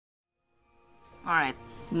Alright,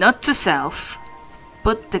 note to self.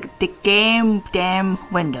 Put the game damn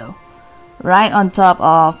window right on top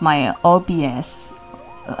of my OBS,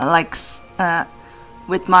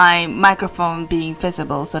 with my microphone being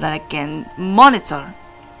visible so that I can monitor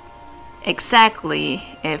exactly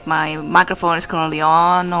if my microphone is currently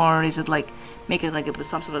on, or is it like make it like it was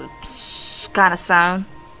some sort of kind of sound.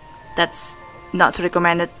 That's not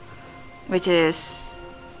recommended, which is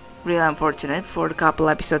really unfortunate for the couple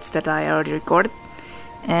episodes that I already recorded,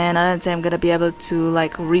 and I don't think I'm gonna be able to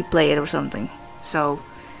like replay it or something. So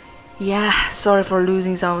yeah, sorry for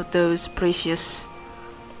losing some of those precious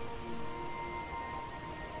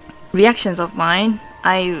reactions of mine.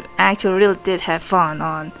 I actually really did have fun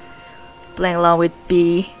on playing along with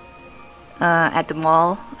B at the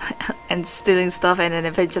mall and stealing stuff and then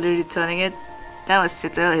eventually returning it. That was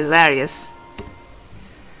still hilarious.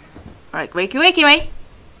 Alright, wakey way.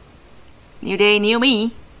 New day, new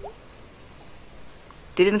me.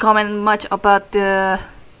 Didn't comment much about the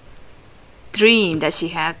dream that she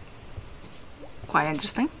had. Quite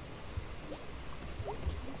interesting.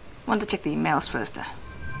 Want to check the emails first though.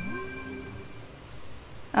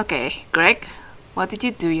 Okay, Greg, what did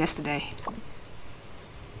you do yesterday?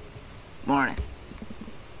 Morning.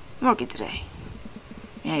 Working today.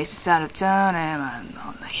 Yeah, it's out of town and I'm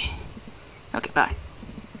only. Okay, bye.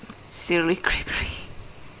 Sincerely, Gregory.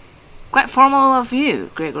 Quite formal of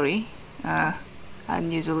you, Gregory.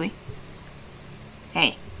 Unusually.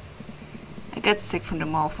 Hey, I got sick from the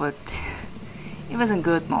mall food. It wasn't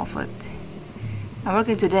good mall food. I'm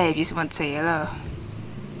working today if you just want to say hello.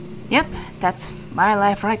 Yep, that's my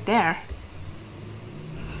life right there.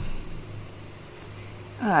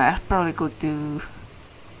 I probably could do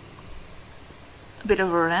a bit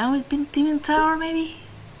of a round with Demon Tower, maybe?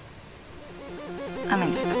 I'm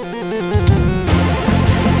interested.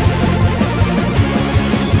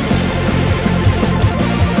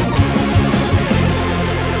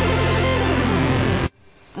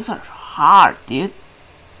 Those are hard, dude.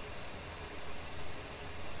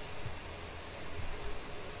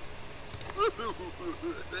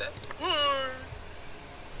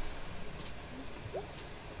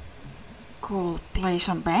 Cool, play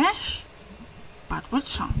some bash? But which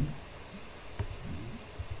song?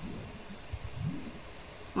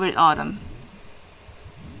 Weird Autumn.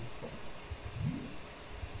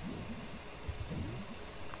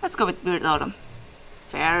 Let's go with Weird Autumn.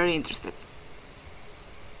 Very interested.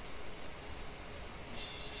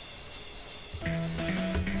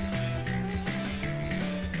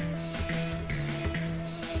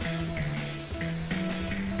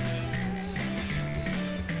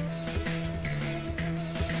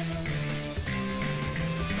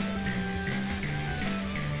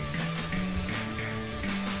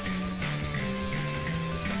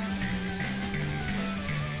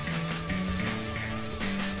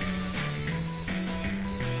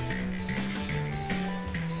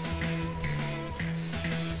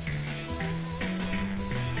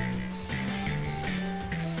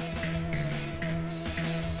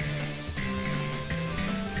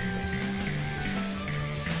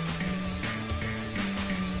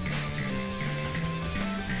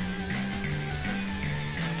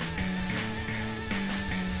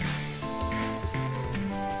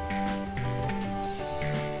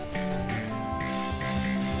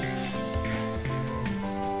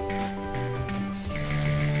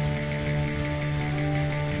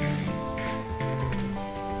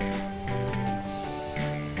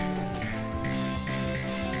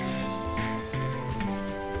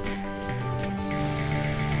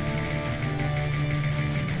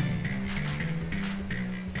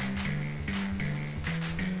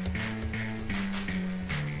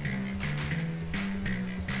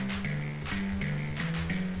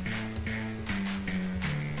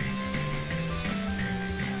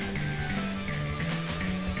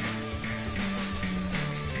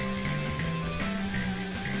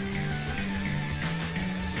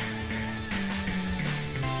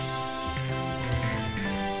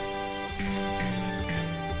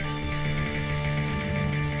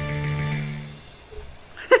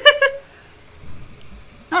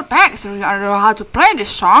 Not bad, so I don't know how to play this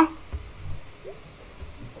song.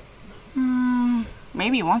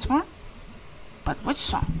 Maybe once more? But which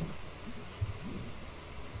song?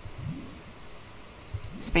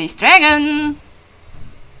 Space Dragon!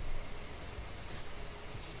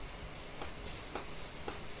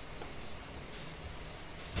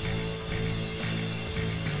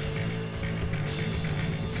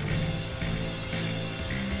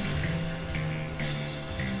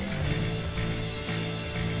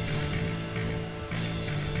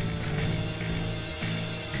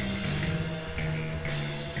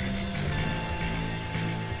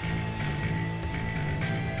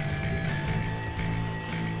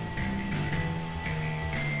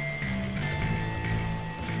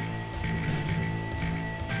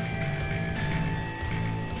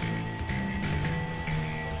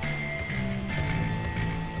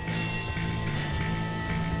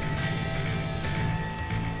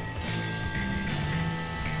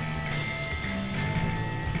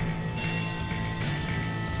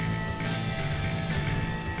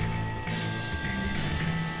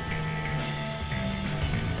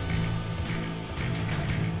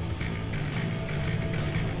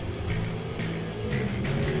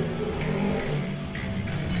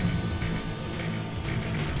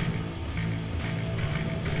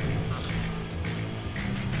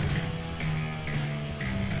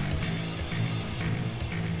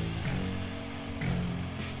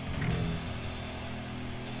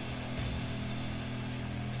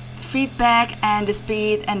 feedback and the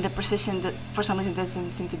speed and the precision that for some reason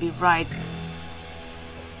doesn't seem to be right.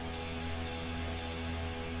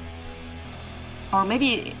 Or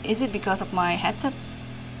maybe is it because of my headset?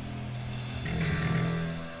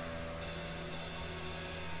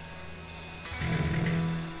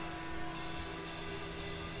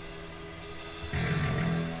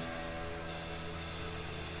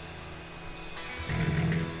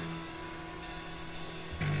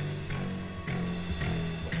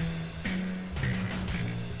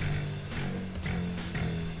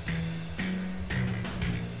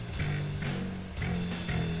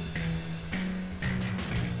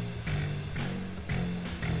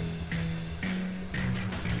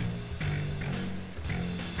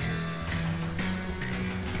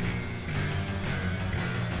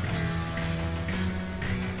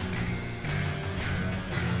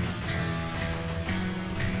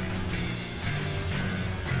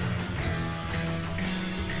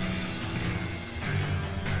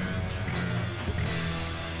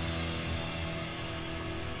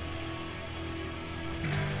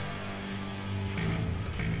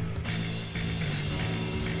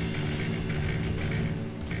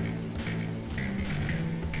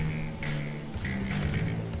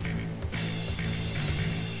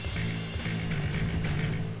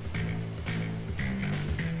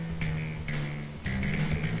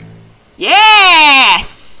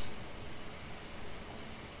 Yes!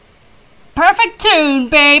 Perfect tune,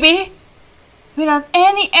 baby! Without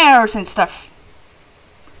any errors and stuff.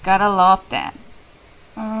 Gotta love that.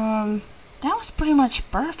 That was pretty much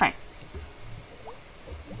perfect.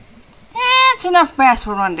 That's enough bass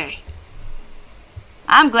for one day.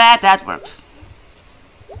 I'm glad that works.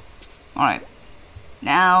 Alright.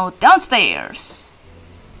 Now, downstairs.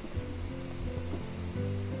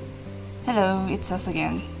 Hello, it's us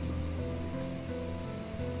again.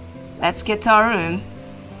 Let's get to our room.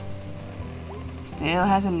 Still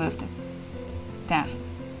hasn't moved it. Damn.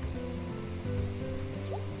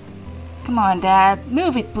 Come on, Dad.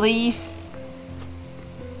 Move it, please.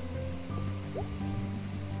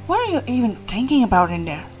 What are you even thinking about in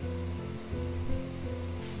there?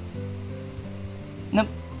 Nope.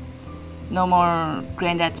 No more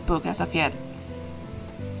Granddad's book as of yet.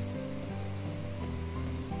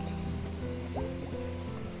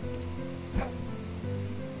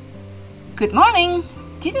 Good morning!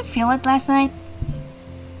 Did you feel it last night?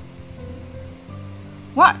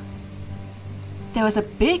 What? There was a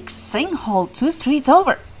big sinkhole 2 streets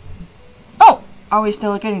over. Oh, are we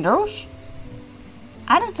still getting those?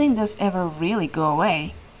 I don't think those ever really go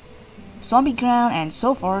away. Zombie ground and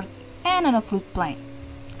so forth, and on a floodplain.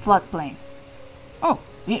 Oh,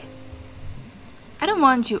 weird. I don't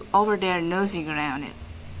want you over there nosing around it.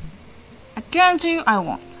 I guarantee you I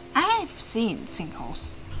won't. I've seen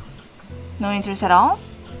sinkholes. No interest at all?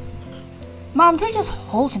 Mom, they're just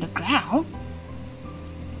holes in the ground.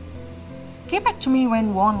 Get back to me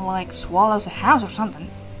when one like swallows a house or something.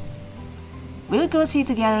 We'll go see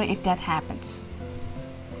together if that happens.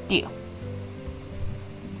 Deal.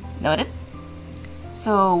 Noted.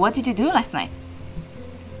 So, what did you do last night?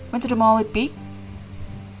 Went to the mall with B?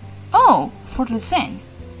 Oh, for Lucerne.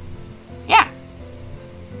 Yeah.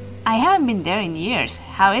 I haven't been there in years.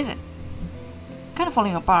 How is it? Kind of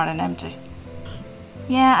falling apart and empty.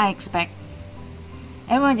 Yeah, I expect.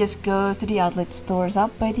 Everyone just goes to the outlet stores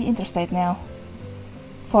up by the interstate now.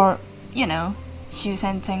 For, you know, shoes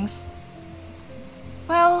and things.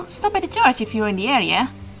 Well, stop by the church if you're in the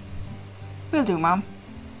area. Will do, Mom.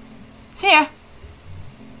 See ya!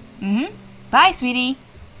 Bye, sweetie!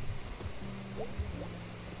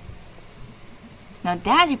 Now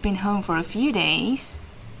that you've been home for a few days...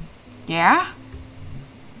 Yeah?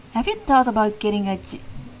 Have you thought about getting a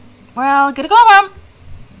Well, gotta go, Mom!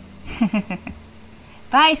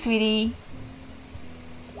 Bye, sweetie!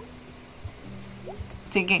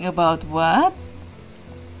 Thinking about what?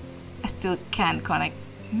 I still can't connect.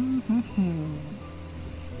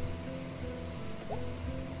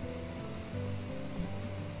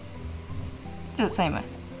 Still same.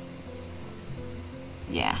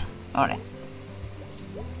 Yeah, alright.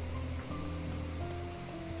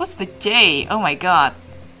 What's the J? Oh my god.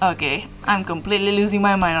 Okay, I'm completely losing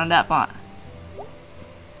my mind on that part.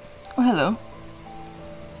 Oh, hello.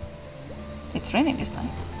 It's raining this time.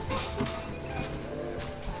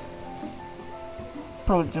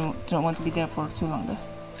 Probably don't want to be there for too long though.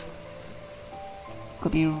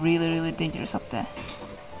 Could be really dangerous up there.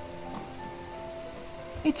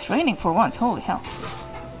 It's raining for once, holy hell.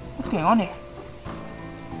 What's going on here?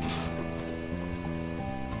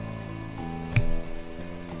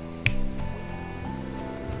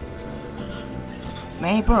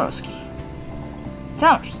 May Borowski.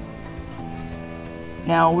 Sounders.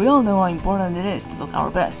 Now, we all know how important it is to look our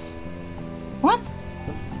best. What?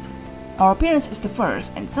 Our appearance is the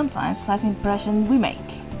first and sometimes last impression we make.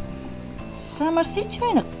 Summers, did you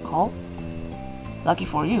join a cult? Lucky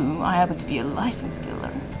for you, I happen to be a licensed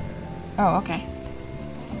dealer. Oh, okay.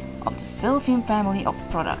 Of the Sylvian family of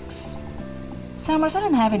products. Summers, I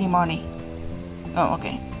don't have any money. Oh,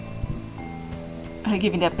 okay. Are you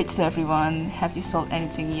giving that pitch to everyone? Have you sold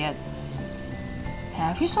anything yet?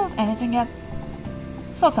 Have you sold anything yet?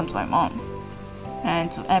 Sold some to my mom.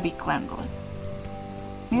 And to Abby Klangler.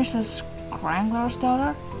 Mrs. Krangler's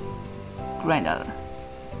daughter? Granddaughter.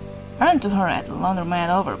 I ran to her at the laundromat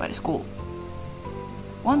over by the school.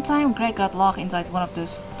 One time Greg got locked inside one of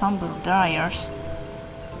those tumble dryers.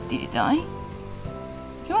 Did he die?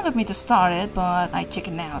 He wanted me to start it, but I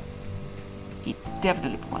chickened out. He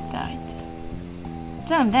definitely died.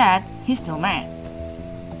 Tell him that, he's still mad.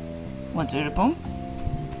 Want to hear a poem?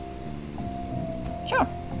 Sure.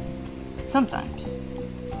 Sometimes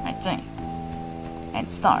I think and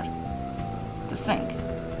start to sing.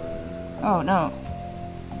 Oh no,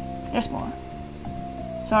 there's more.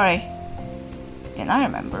 Sorry. Then I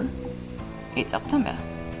remember. It's October.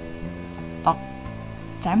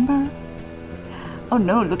 October? Oh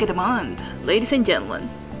no, look at the month. Ladies and gentlemen,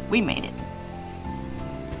 we made it.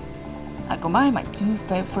 I combine my two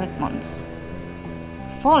favorite months.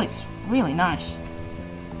 Fall is really nice.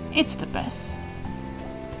 It's the best.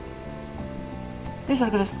 Days are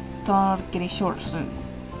gonna start getting shorter soon.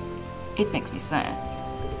 It makes me sad.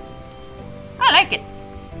 I like it.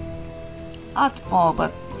 I love the fall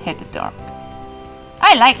but hate the dark.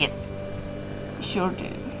 I like it. Sure do.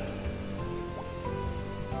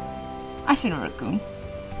 I seen a raccoon.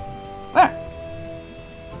 Where?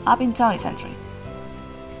 Up in Tony Century.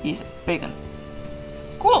 He's a big one.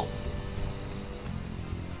 Cool.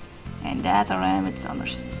 And that's around with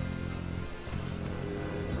Summers.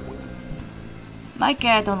 My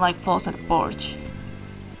cat don't like falls on the porch.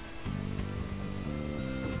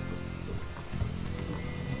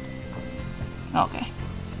 Okay.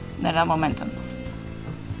 Now that momentum.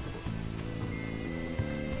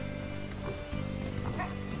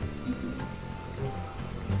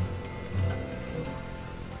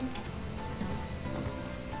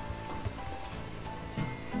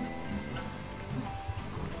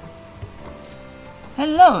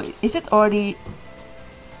 Hello, is it already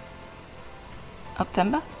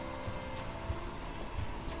October?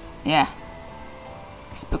 Yeah,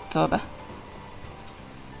 it's Spooktober.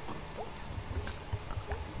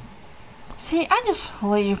 See, I just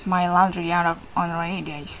leave my laundry out on rainy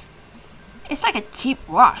days. It's like a cheap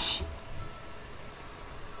wash.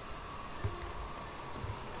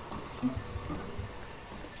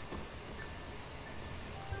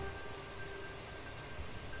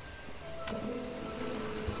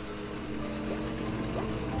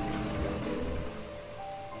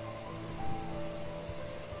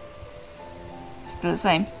 Still the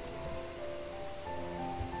same.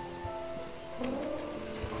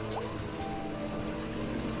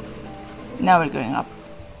 Now we're going up.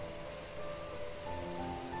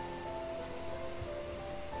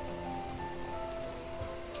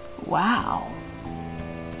 Wow.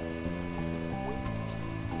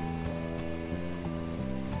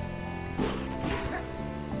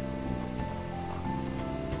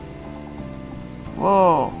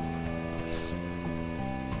 Whoa.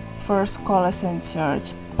 First Constellation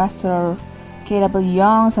Church. Pastor K.W.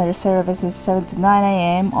 Young, Sunday services 7 to 9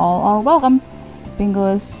 a.m. All are welcome.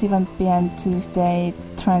 Bingo 7 p.m. Tuesday.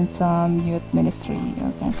 Transom Youth Ministry.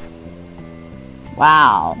 Okay.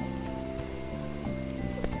 Wow.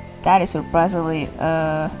 That is surprisingly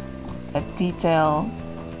a detailed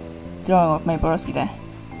drawing of my Borowski there.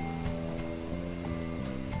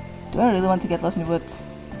 Do I really want to get lost in the woods?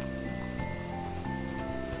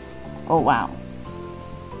 Oh wow.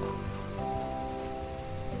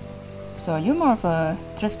 So you're more of a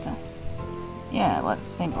drifter? Yeah, well,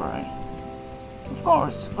 it's temporary. Of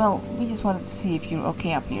course, well, we just wanted to see if you're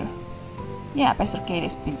okay up here. Yeah, Pastor Kate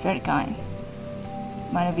has been very kind.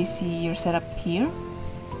 Mind if we see your setup here?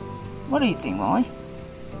 What do you think, Molly?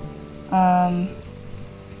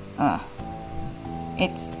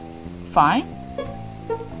 It's fine?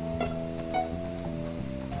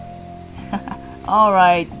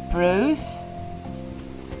 Alright, Bruce.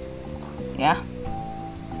 Yeah?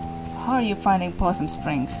 How are you finding Possum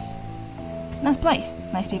Springs? Nice place,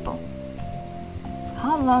 nice people.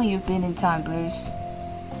 How long you've been in town, Bruce?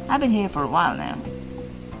 I've been here for a while now.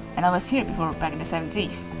 And I was here before, back in the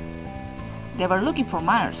 70s. They were looking for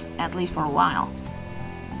miners, at least for a while.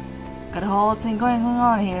 Got a whole thing going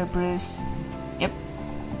on here, Bruce. Yep.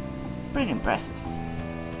 Pretty impressive.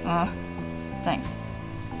 Thanks.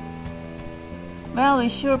 Well, we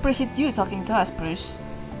sure appreciate you talking to us, Bruce.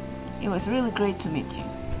 It was really great to meet you.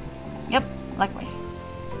 Yep, likewise.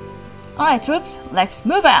 Alright, troops, let's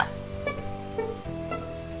move out!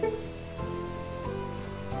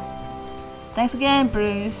 Thanks again,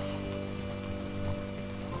 Bruce.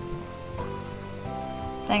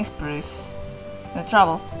 Thanks, Bruce. No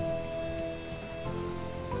trouble.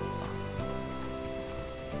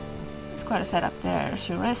 It's quite a setup there,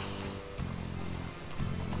 sure is.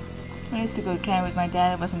 When I used to go camping with my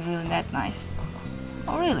dad, it wasn't really that nice.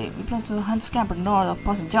 Oh really? We planned to hunt scamper north of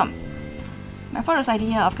Possum Jump. My father's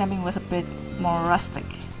idea of camping was a bit more rustic.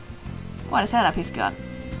 Quite a setup he's got.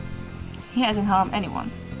 He hasn't harmed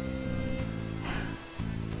anyone.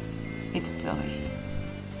 It's a toy.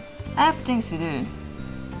 I have things to do.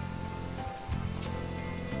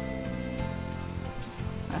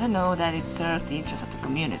 I don't know that it serves the interest of the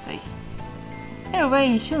community. Either way,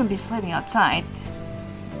 he shouldn't be sleeping outside.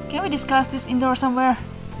 Can we discuss this indoor somewhere?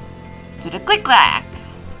 To the click-clack!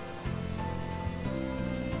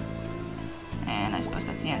 And I suppose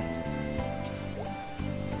that's the end.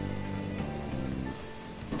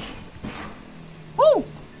 Woo!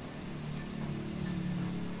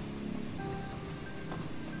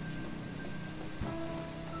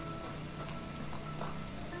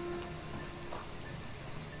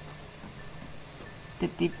 The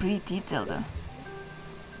debris detail though.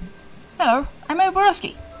 Hello, I'm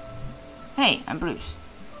Borowski. Hey, I'm Bruce.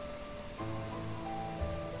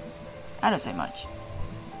 I don't say much.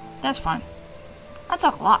 That's fine. I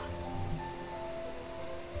talk a lot.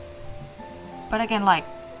 But I can like,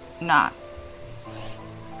 not.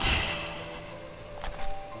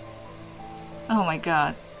 Oh my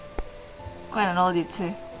god. Quite an oldie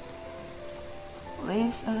too.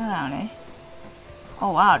 Lives around, eh?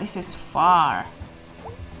 Oh wow, this is far.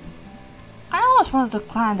 I always wanted to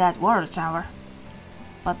climb that water tower.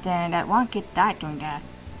 But then that one kid died doing that.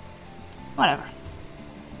 Whatever.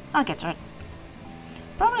 I'll get to it.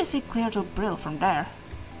 Probably see clear to Brill from there.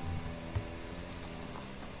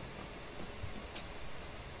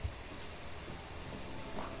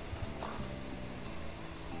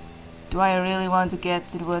 Do I really want to get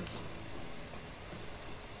to the woods?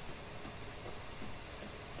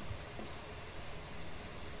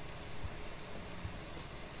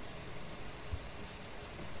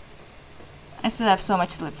 I still have so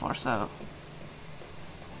much to live for, so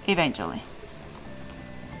eventually.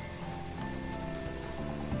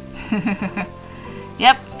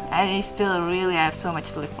 Yep, I still really have so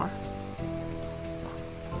much to live for.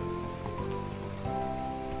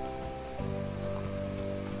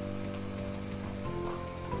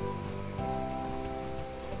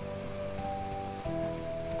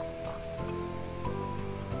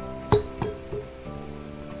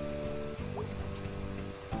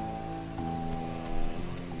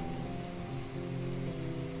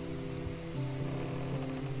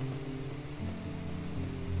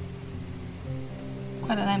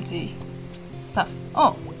 Quite an empty stuff.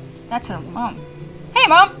 Oh, that's her mom. Hey,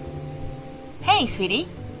 Mom! Hey, sweetie.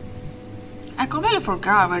 I completely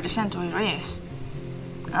forgot where the center is.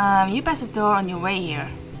 You passed the door on your way here.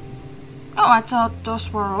 Oh, I thought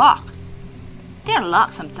those were locked. They're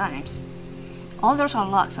locked sometimes. All doors are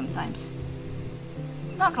locked sometimes.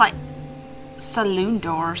 Not like saloon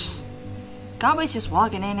doors. Garbage just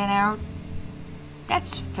walking in and out.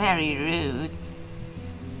 That's very rude.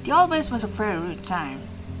 The old place was a very rude time.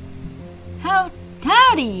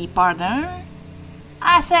 Howdy, partner.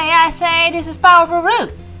 I say, this is powerful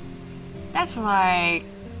rude. That's like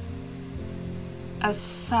a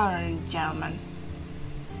southern gentleman.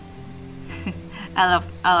 I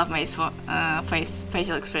love my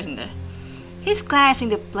facial expression there. He's classing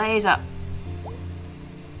the place up.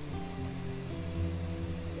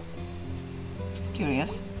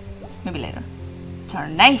 Curious? Maybe later.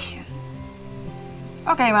 Tarnation.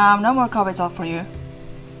 Okay, Mom, no more COVID talk for you.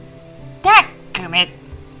 Daggum it!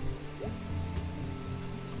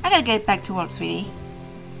 I gotta get back to work, sweetie.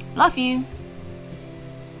 Love you.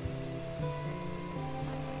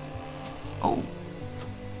 Oh.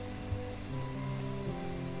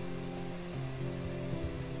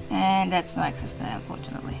 And that's no access there,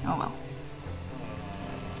 unfortunately. Oh well.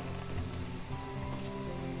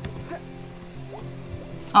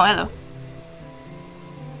 Oh, hello.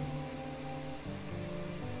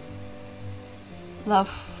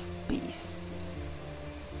 Love, peace.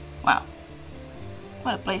 Wow.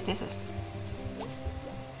 What a place this is.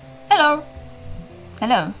 Hello.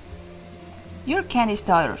 Hello. You're Candy's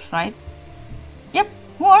daughters, right? Yep.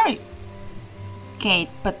 Who are you? Kate,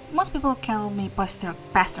 but most people call me Pastor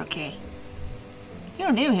K.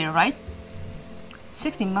 You're new here, right?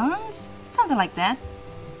 16 months? Something like that.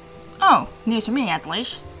 Oh, new to me at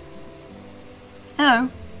least. Hello.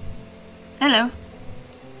 Hello.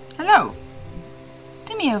 Hello.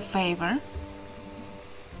 Do me a favor.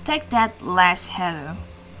 Take that last hello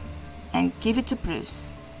and give it to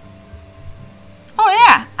Bruce. Oh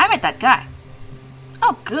yeah, I met that guy.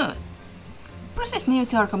 Oh good. Bruce is new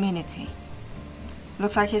to our community.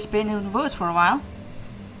 Looks like he's been in the woods for a while.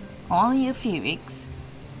 Only a few weeks.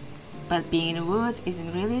 But being in the woods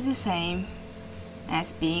isn't really the same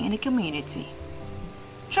as being in a community.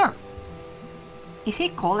 Sure. Is he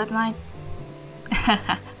cold at night?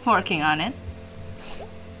 Working on it.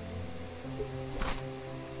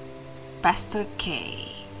 Pastor K.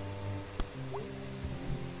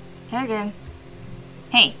 Hey again.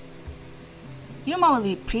 Hey. Your mom will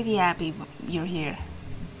be pretty happy you're here.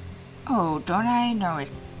 Oh, don't I know it?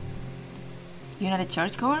 You're not a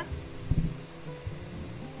churchgoer?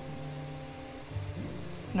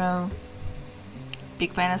 No.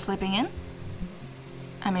 Big fan of sleeping in?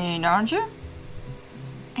 I mean, aren't you?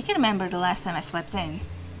 I can't remember the last time I slept in.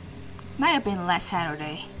 Might have been last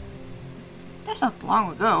Saturday. That's not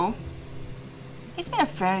long ago. It's been a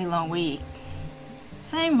very long week.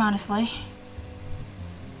 Same, honestly.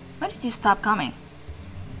 When did you stop coming?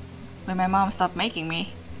 When my mom stopped making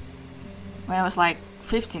me. When I was like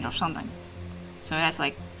 15 or something. So that's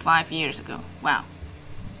like 5 years ago. Wow.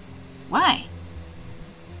 Why?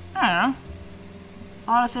 I don't know.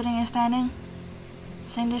 All the sitting and standing.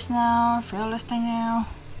 Sing this now, feel this thing now.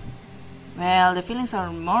 Well, the feelings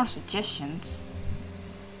are more suggestions.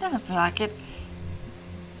 Doesn't feel like it.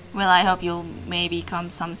 Well, I hope you'll maybe come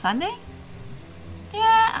some Sunday?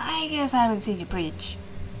 Yeah, I guess I haven't seen you preach.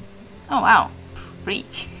 Oh wow,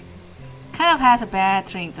 preach. Kind of has a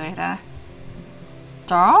bad ring to it, huh?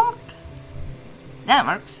 Talk? That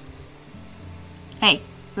works. Hey,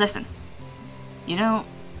 listen. You know,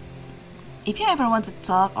 if you ever want to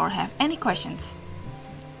talk or have any questions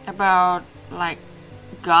about, like,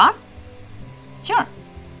 God? Sure.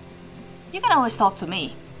 You can always talk to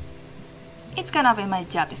me. It's kind of in my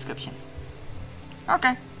job description.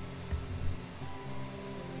 Okay.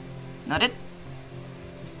 Noted.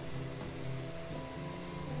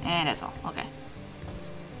 And that's all. Okay.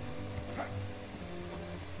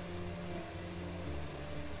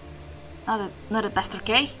 Not a Pastor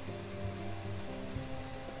K?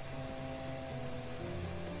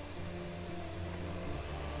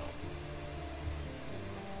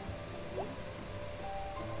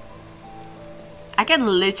 I can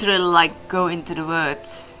literally like go into the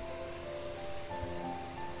woods.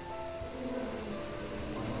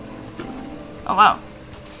 Oh wow.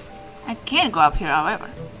 I can't go up here, however.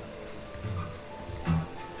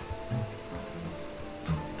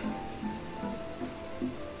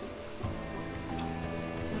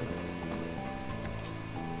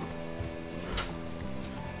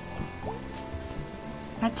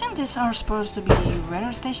 I think these are supposed to be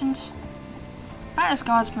weather stations. Pirate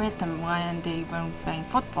Scouts made them when they were playing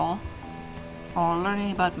football or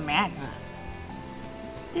learning about manhood.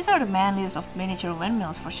 These are the manliest of miniature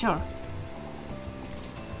windmills for sure.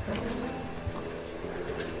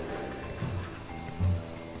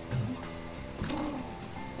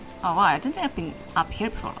 Oh wow, I don't think I've been up here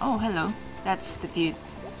before. Oh, hello. That's the dude.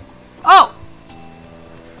 Oh!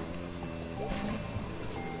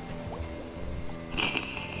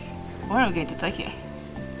 Where are we going to take here?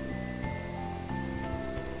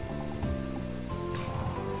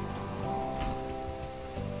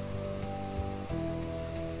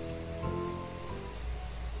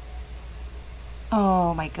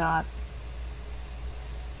 Oh my god.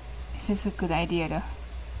 Is this a good idea though?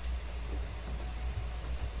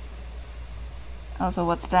 Also,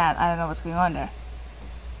 what's that? I don't know what's going on there.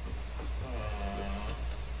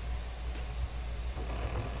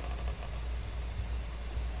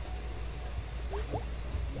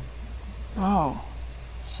 Oh,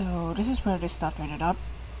 so this is where this stuff ended up.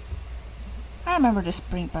 I remember the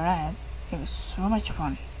spring parade. It was so much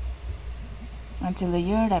fun. Until the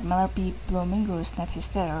year that Mallard Blomingo snapped his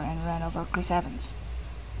tether and ran over Chris Evans.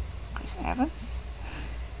 Chris Evans?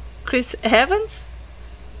 Chris Evans?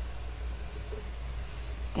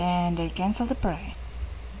 Then they cancelled the parade.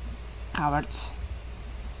 Cowards.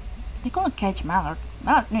 They couldn't catch Mallard.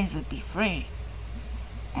 Mallard needs to be free.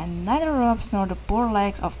 And neither ropes nor the poor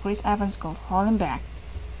legs of Chris Evans could hold him back.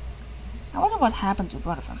 I wonder what happened to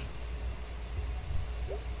both of them.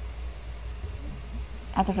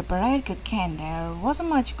 After the parade got canned, there wasn't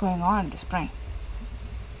much going on in the spring.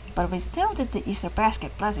 But we still did the Easter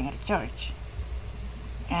basket blessing at the church.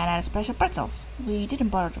 And had special pretzels. We didn't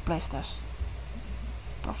bother to place those.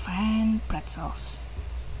 Profane pretzels.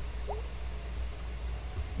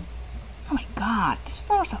 Oh my god, these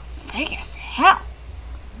flowers are fake as hell.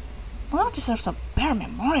 Mallard deserves a better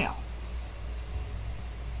memorial.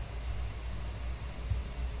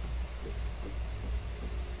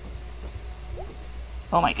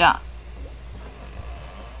 Oh my god.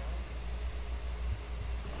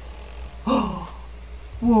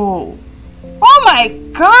 Whoa. Oh my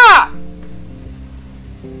god!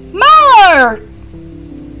 Mallard!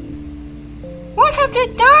 What have they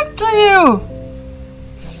done to you?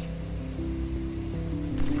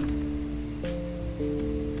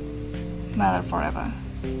 Mallard forever.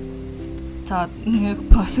 Thought Nook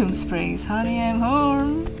Possum Springs, honey, I'm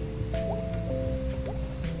home.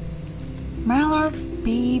 Mallard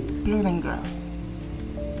Bee Blooming Grove.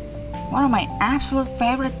 One of my absolute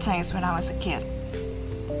favorite things when I was a kid.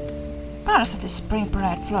 Proudest of the spring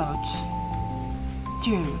parade floats.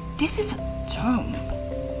 Dude, this is a tomb.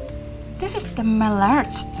 This is the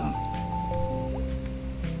Mallard's tomb.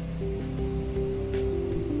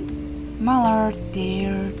 Mallard,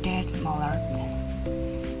 dear dead Mallard.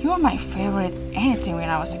 You were my favorite anything when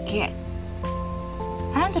I was a kid.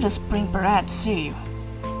 I went to the spring parade to see you.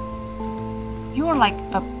 You were like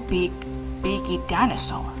a big, beaky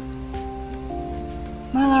dinosaur.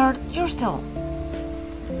 Mallard, you're still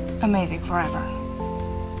amazing forever.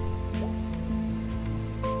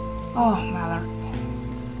 Oh, Mallard.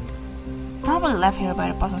 Probably left here by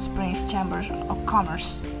the Possum Springs Chamber of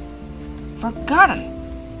Commerce. Forgotten.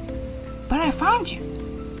 But I found you.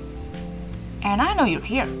 And I know you're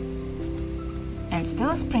here. And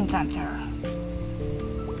still a springtime terror.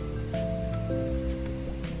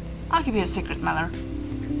 I'll give you a secret, Mallard.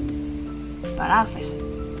 But I'll face it.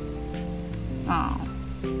 Oh.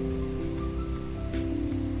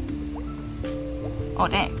 Oh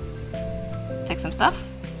damn. Take some stuff?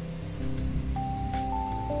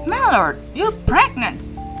 Mallard, you're pregnant!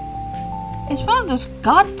 It's one of those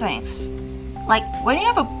God things. Like when you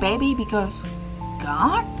have a baby because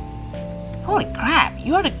God? Holy crap,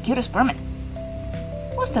 you are the cutest vermin.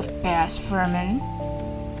 Who's the best vermin?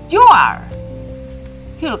 You are!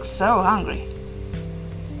 You look so hungry.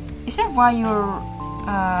 Is that why you're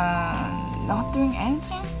not doing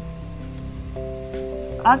anything?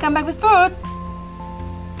 I'll come back with food.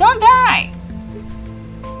 Don't die!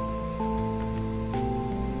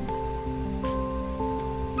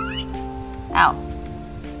 Ow.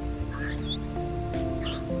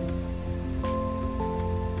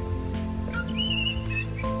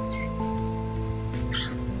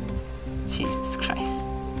 Jesus Christ.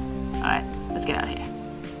 Alright, let's get out of here.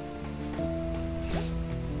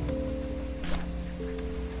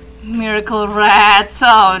 Miracle rats!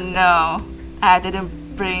 Oh no. I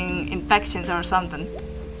didn't bring infections or something.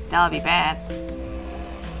 That'll be bad.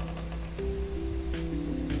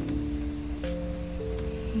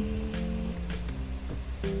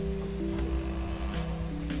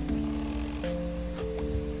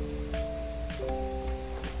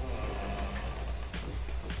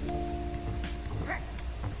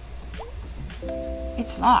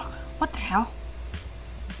 It's locked. What the hell?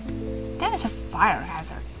 That is a fire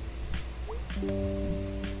hazard.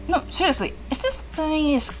 No, seriously, is this thing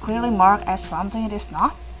is clearly marked as something it is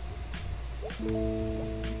not?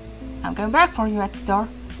 I'm going back for you at the door,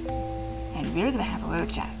 and we're gonna have a little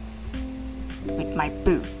chat with my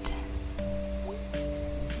boot.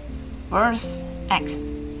 Worst exit,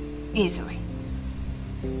 easily.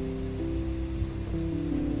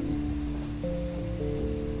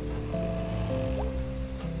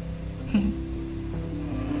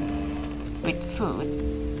 With food.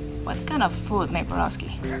 What kind of food, Maporowski?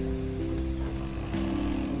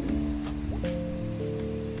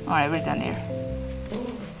 Alright, we're done here.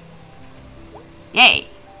 Yay!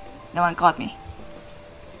 No one caught me.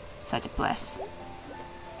 Such a bless.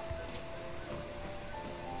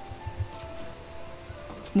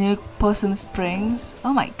 Nook Possum Springs?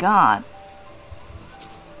 Oh my god.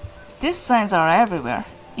 These signs are everywhere.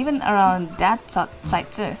 Even around that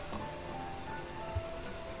side too.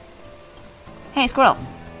 Hey, squirrel!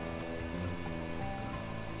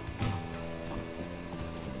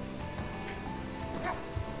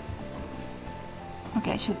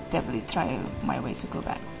 Okay, I should definitely try my way to go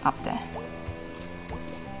back up there.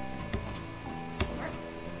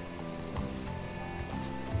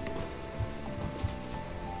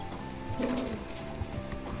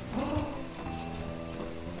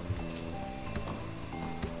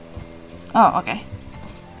 Oh, okay.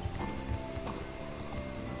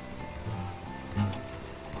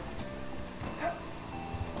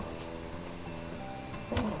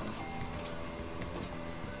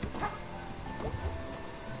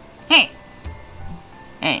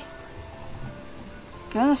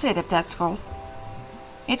 Gonna say that that's cool.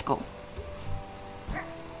 It's cool.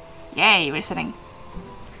 Yay, we're sitting.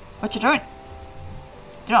 What you doing?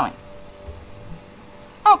 Drawing.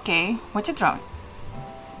 Okay, what you drawing?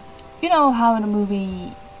 You know how in a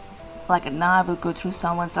movie, like a knife will go through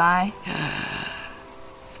someone's eye?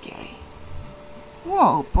 Scary.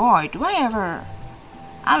 Whoa, boy, do I ever...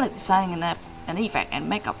 I like designing an effect and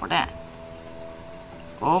makeup for that.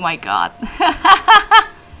 Oh my god.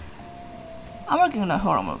 I'm working on a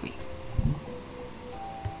horror movie.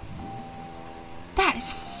 That is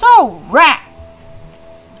so rad!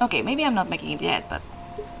 Okay, maybe I'm not making it yet, but...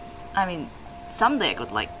 I mean, someday I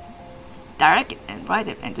could like direct it and write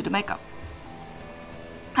it and do the makeup.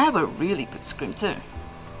 I have a really good scream too.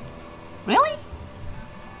 Really?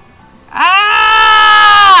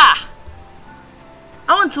 Ah!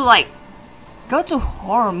 I want to like go to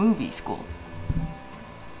horror movie school.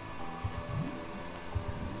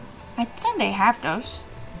 I think they have those.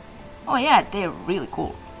 Oh yeah, they're really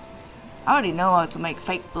cool. I already know how to make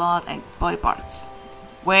fake blood and body parts.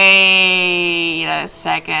 Wait a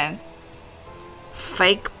second.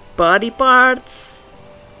 Fake body parts?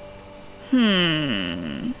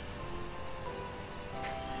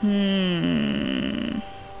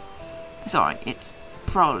 Sorry, it's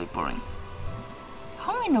probably boring.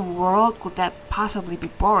 How in the world could that possibly be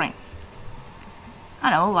boring?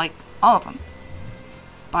 I know, like all of them.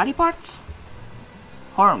 Body parts?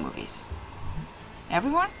 Horror movies.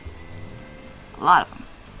 Everyone? A lot of them.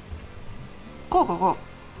 Cool, cool, cool.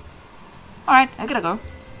 Alright, I gotta go.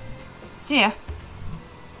 See ya.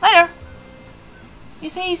 Later! You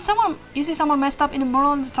see someone messed up in the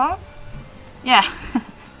mural on the top? Yeah,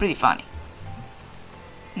 pretty funny.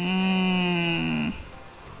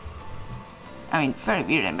 I mean, very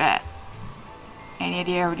weird and bad. Any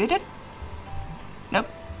idea who did it? Nope.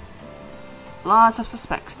 Lots of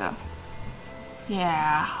suspects though.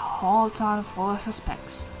 Yeah, whole town full of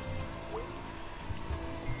suspects.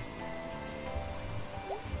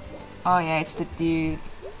 Oh yeah, it's the dude.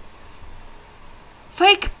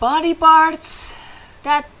 Fake body parts!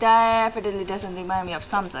 That definitely doesn't remind me of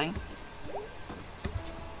something.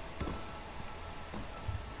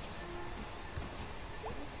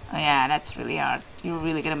 Oh yeah, that's really hard. You're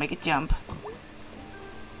really gonna make it jump.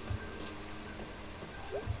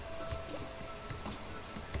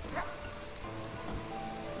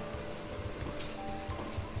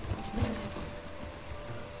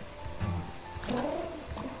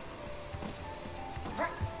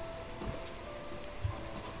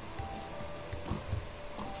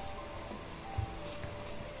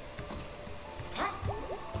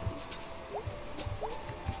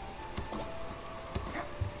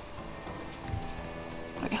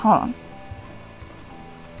 Hold on.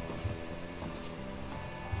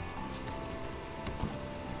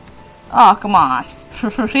 Oh, come on.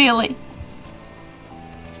 Really?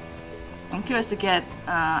 I'm curious to get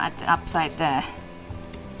at the upside there.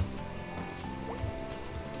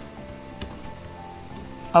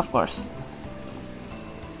 Of course.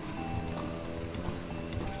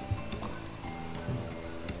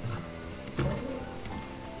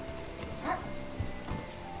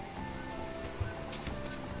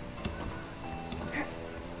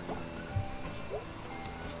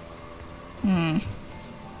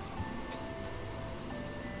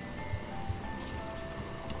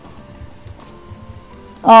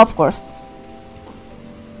 Oh, of course.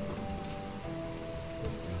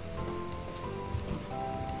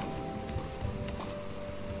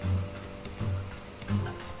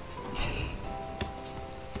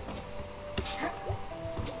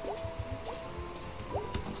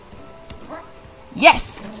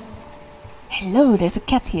 Yes! Hello, there's a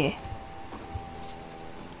cat here.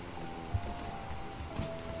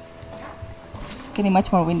 Getting much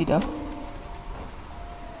more windy though.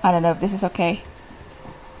 I don't know if this is okay.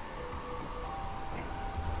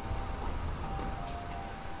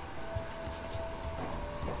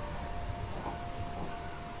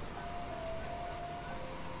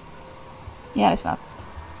 Yeah, it's not.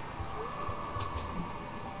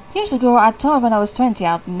 Years ago, I thought when I was 20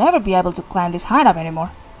 I'd never be able to climb this height up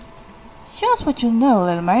anymore. Show us what you know,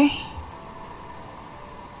 little Mary.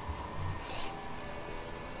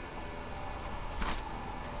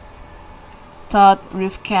 Thought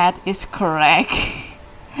roof cat is correct.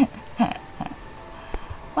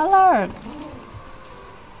 Mallard.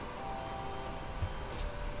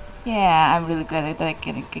 Yeah, I'm really glad that I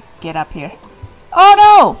can get up here. Oh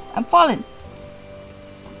no! I'm falling.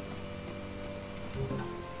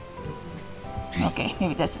 Okay,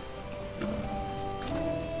 maybe that's it.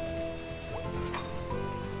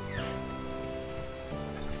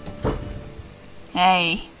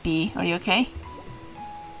 Hey, B, are you okay?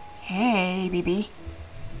 Hey, BB.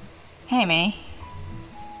 Hey, May.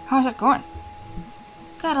 how's it going?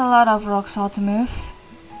 Got a lot of rock salt to move.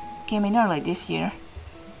 Came in early this year.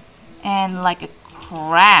 And like a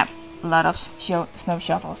crap lot of snow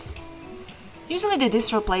shovels. Usually the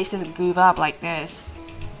distro place doesn't goof up like this.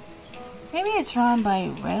 Maybe it's run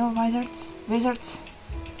by weather wizards?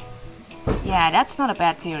 Yeah, that's not a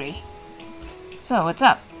bad theory. So, what's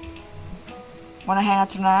up? Wanna hang out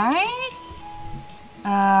tonight?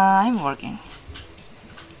 I'm working.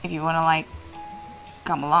 If you wanna, like,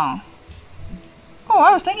 come along. Oh,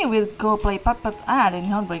 I was thinking we'd go play Putt-Putt Ad in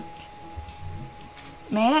Hornbeck.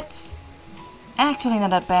 Man, that's actually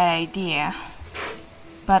not a bad idea.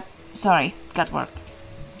 But, sorry, got work.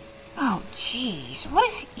 Oh, jeez, what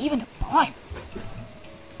is even the point?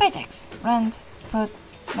 Paychecks, rent, food,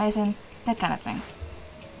 medicine, that kind of thing.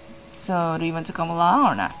 So, do you want to come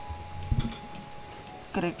along or not?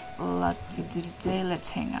 Got a lot to do today, let's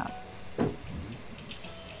hang out.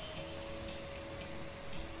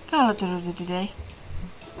 Got a lot to do today.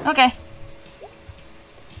 Okay.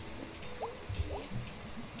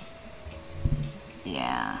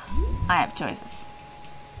 Yeah, I have choices.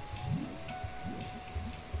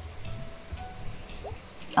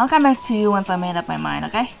 I'll come back to you once I made up my mind,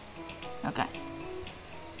 okay? Okay.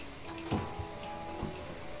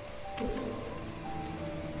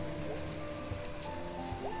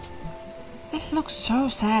 It looks so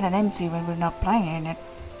sad and empty when we're not playing in it.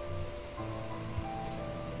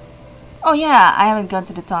 Oh yeah, I haven't gone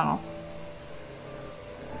to the tunnel.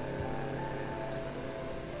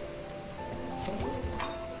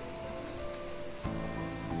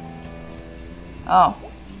 Oh.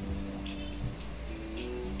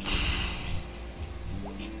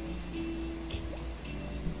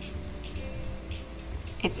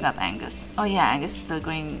 It's not Angus. Oh yeah, Angus is still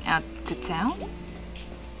going out to town?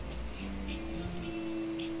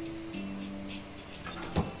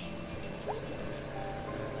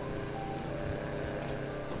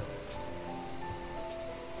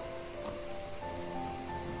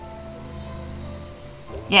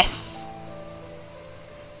 Yes!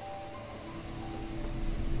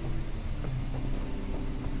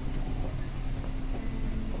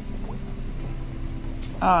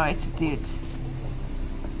 Oh, it's the dudes.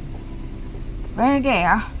 Very gay,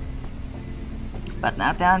 huh? But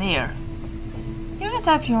not down here. You guys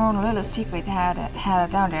have your own little secret had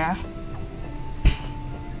down there.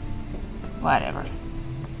 Whatever.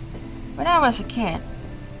 When I was a kid,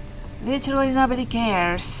 literally nobody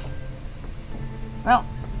cares. Well,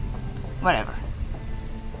 whatever.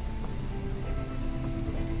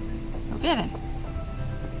 Okay then.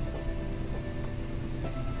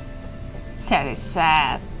 That is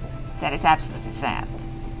sad. That is absolutely sad.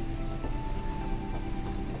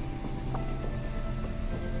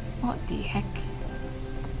 What the heck?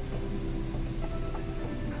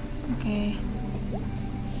 Okay.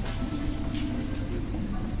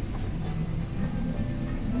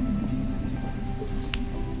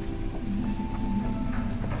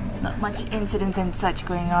 Not much incidents and such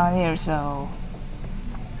going on here, so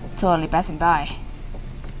totally passing by.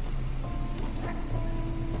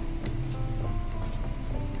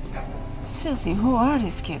 Seriously, who are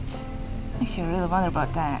these kids? Makes you really wonder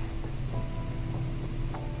about that.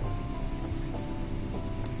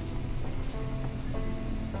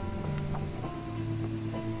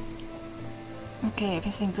 Okay,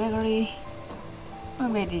 visiting Gregory. Or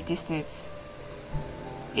maybe these dudes.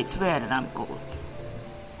 It's weird that I'm cold.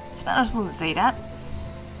 Spellers wouldn't say that.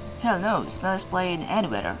 Hell no, spellers play in any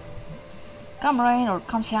weather. Come rain or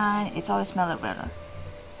come shine, it's always smeller weather.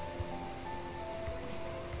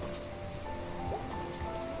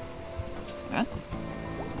 What?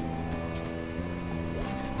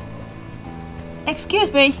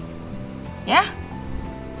 Excuse me. Yeah?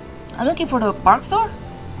 I'm looking for the park store?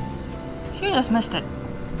 You just missed it.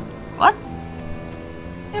 What?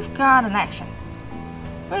 You've got an accent.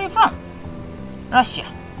 Where are you from? Russia.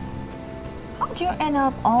 How'd you end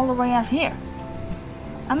up all the way out here?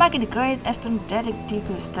 I'm making the Great Eastern Dedicated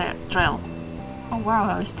Trail. Oh wow,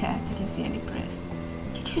 how is that? Did you see any bears?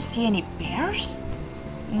 Did you see any bears?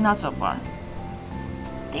 Not so far.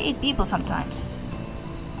 They eat people sometimes.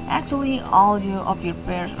 Actually, all of your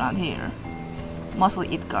bears around here mostly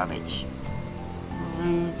eat garbage.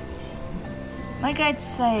 Rude. My guides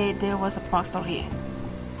say there was a park store here.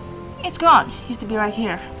 It's gone. Used to be right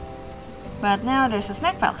here. But now there's a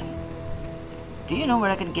snack falcon. Do you know where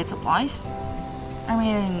I can get supplies? I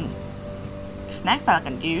mean, snack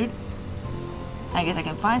falcon, dude. I guess I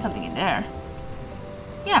can find something in there.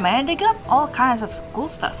 Yeah, man, they got all kinds of cool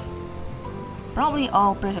stuff. Probably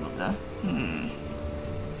all perishable though.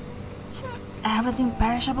 Isn't everything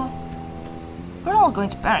perishable? We're all going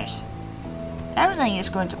to perish. everything is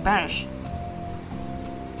going to perish.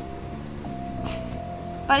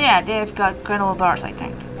 But yeah, they've got granola bars, I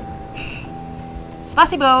think.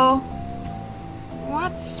 Spasibo!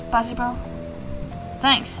 What? Spasibo?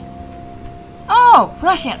 Thanks. Oh!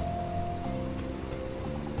 Russian!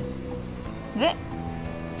 Is it?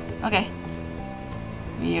 Okay.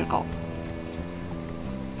 Vehicle.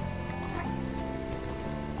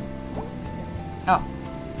 Oh.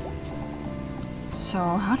 So,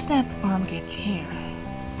 how did that arm get here?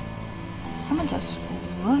 Someone just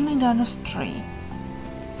running down the street.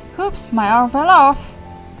 Oops, my arm fell off.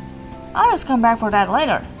 I'll just come back for that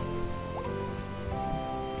later.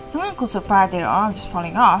 No one could survive their arm just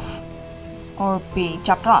falling off or being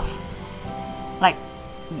chopped off. Like,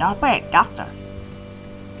 not by a doctor.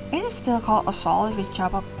 Is it still called assault if you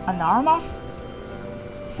chop up an arm off?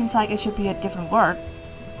 Seems like it should be a different word.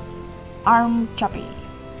 Arm choppy.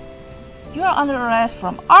 You are under arrest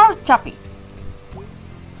from arm choppy.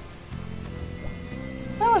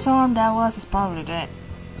 Whoever's arm that was is probably dead.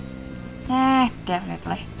 Nah,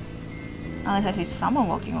 definitely. Unless I see someone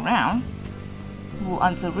walking around who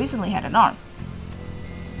until recently had an arm.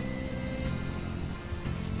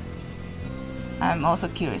 I'm also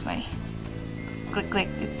curious, mate. Click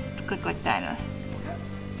click diner.